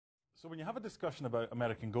So when you have a discussion about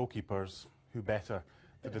American goalkeepers, who better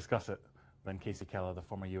to discuss it than Kasey Keller, the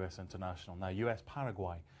former US international? Now,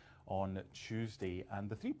 US-Paraguay on Tuesday, and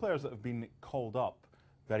the three players that have been called up,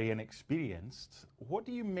 very inexperienced. What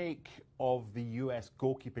do you make of the US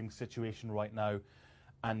goalkeeping situation right now,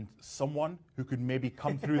 and someone who could maybe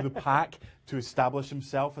come through the pack to establish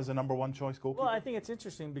himself as a #1 choice goalkeeper? Well, I think it's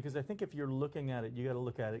interesting because I think if you're looking at it, you got to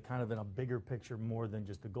look at it kind of in a bigger picture more than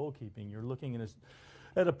just the goalkeeping. You're looking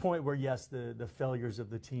at a point where, yes, the failures of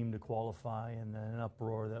the team to qualify and then an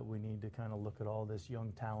uproar that we need to kind of look at all this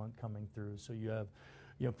young talent coming through. So you have,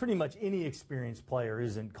 pretty much any experienced player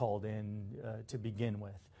isn't called in to begin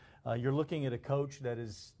with. You're looking at a coach that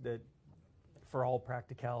for all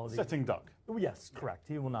practicality. Sitting duck. Yes, correct.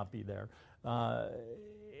 He will not be there.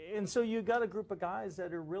 And so you got a group of guys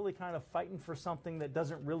that are really kind of fighting for something that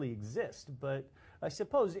doesn't really exist. But I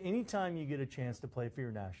suppose anytime you get a chance to play for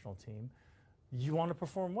your national team, you want to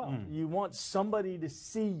perform well. You want somebody to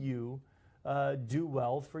see you do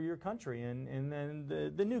well for your country. And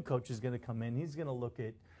then the new coach is going to come in. He's going to look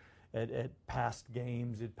at past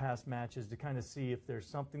games, at past matches to kind of see if there's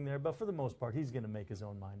something there. But for the most part, he's going to make his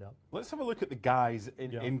own mind up. Let's have a look at the guys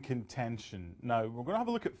in contention. Now, we're going to have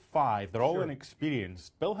a look at 5. They're all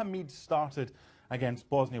inexperienced. Bill Hamid started against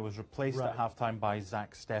Bosnia, was replaced at halftime by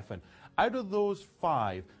Zach Steffen. Out of those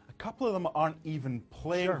 5, a couple of them aren't even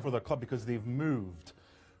playing for their club because they've moved.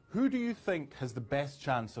 Who do you think has the best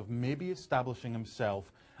chance of maybe establishing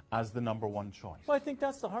himself as the #1 choice? Well, I think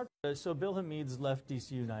that's the hard part. So Bill Hamid's left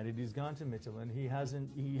DC United. He's gone to Midtjylland. He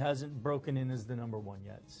hasn't broken in as the #1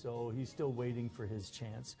 yet. So he's still waiting for his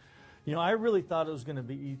chance. I really thought it was going to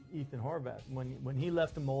be Ethan Horvath. When he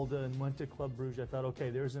left Molde and went to Club Brugge, I thought, okay,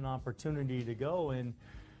 there's an opportunity to go, and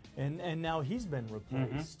now he's been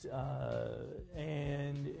replaced.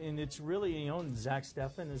 And it's really, Zach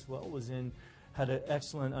Steffen as well had an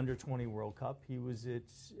excellent under-20 World Cup. He was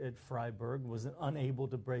at Freiburg, was unable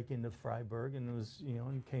to break into Freiburg, and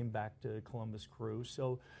and came back to Columbus Crew.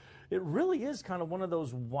 So it really is kind of one of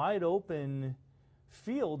those wide open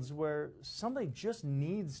fields where somebody just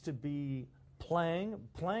needs to be playing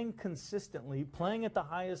consistently, playing at the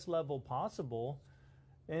highest level possible,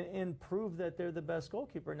 and prove that they're the best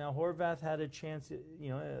goalkeeper. Now, Horvath had a chance,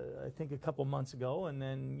 I think a couple months ago, and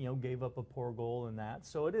then gave up a poor goal in that.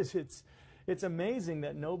 So it's amazing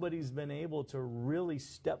that nobody's been able to really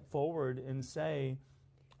step forward and say,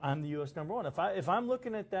 I'm the U.S. #1. If I'm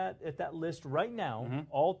looking at that list right now,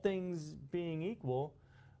 all things being equal,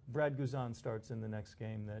 Brad Guzan starts in the next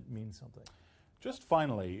game. That means something. Just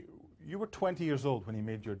finally, you were 20 years old when you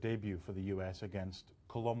made your debut for the U.S. against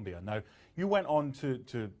Colombia. Now, you went on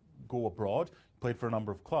to go abroad, played for a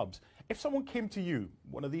number of clubs. If someone came to you,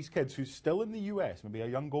 one of these kids who's still in the U.S., maybe a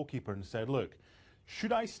young goalkeeper, and said, look,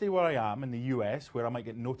 should I stay where I am in the US, where I might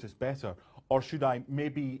get noticed better, or should I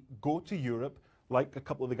maybe go to Europe, like a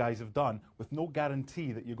couple of the guys have done, with no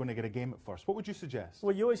guarantee that you're going to get a game at first? What would you suggest?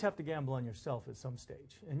 Well, you always have to gamble on yourself at some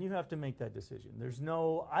stage, and you have to make that decision.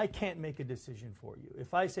 I can't make a decision for you.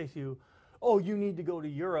 If I say to you, oh, you need to go to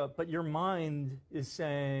Europe, but your mind is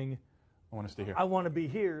saying, I want to stay here. I want to be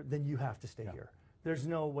here, then you have to stay here. There's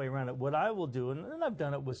no way around it. What I will do, and I've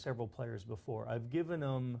done it with several players before, I've given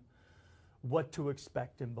them what to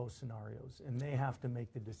expect in both scenarios, and they have to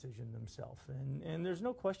make the decision themselves. And there's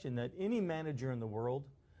no question that any manager in the world,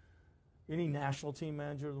 any national team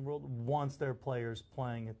manager in the world, wants their players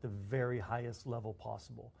playing at the very highest level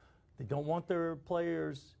possible. They don't want their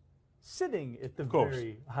players sitting at the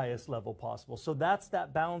very highest level possible. So that's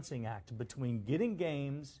that balancing act between getting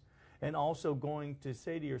games and also going to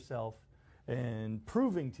say to yourself and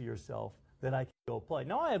proving to yourself that I can go play.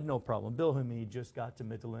 Now, I have no problem. Bill Hamid just got to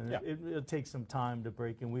Midtjylland. It'll take some time to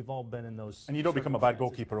break in. We've all been in those. And you don't become a bad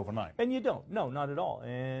goalkeeper overnight. And you don't. No, not at all.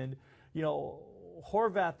 And,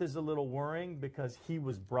 Horvath is a little worrying because he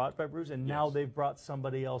was brought by Bruce, and now they've brought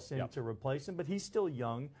somebody else in to replace him. But he's still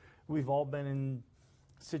young. We've all been in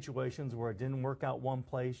situations where it didn't work out one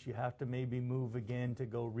place. You have to maybe move again to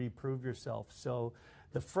go reprove yourself. So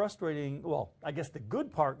the frustrating, well, I guess the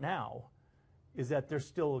good part now is that they're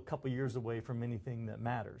still a couple years away from anything that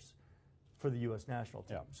matters for the U.S. national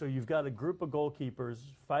team. So you've got a group of goalkeepers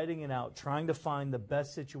fighting it out, trying to find the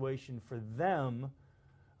best situation for them.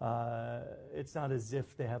 It's not as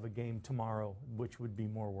if they have a game tomorrow, which would be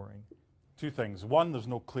more worrying. 2 things. One, there's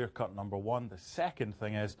no clear-cut #1. The second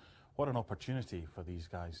thing is, what an opportunity for these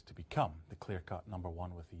guys to become the clear-cut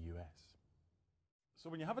 #1 with the U.S. So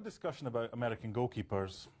when you have a discussion about American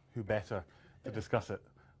goalkeepers, who better to discuss it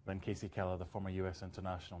than Kasey Keller, the former US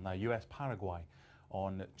international? Now, US-Paraguay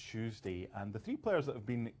on Tuesday, and the 3 players that have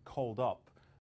been called up,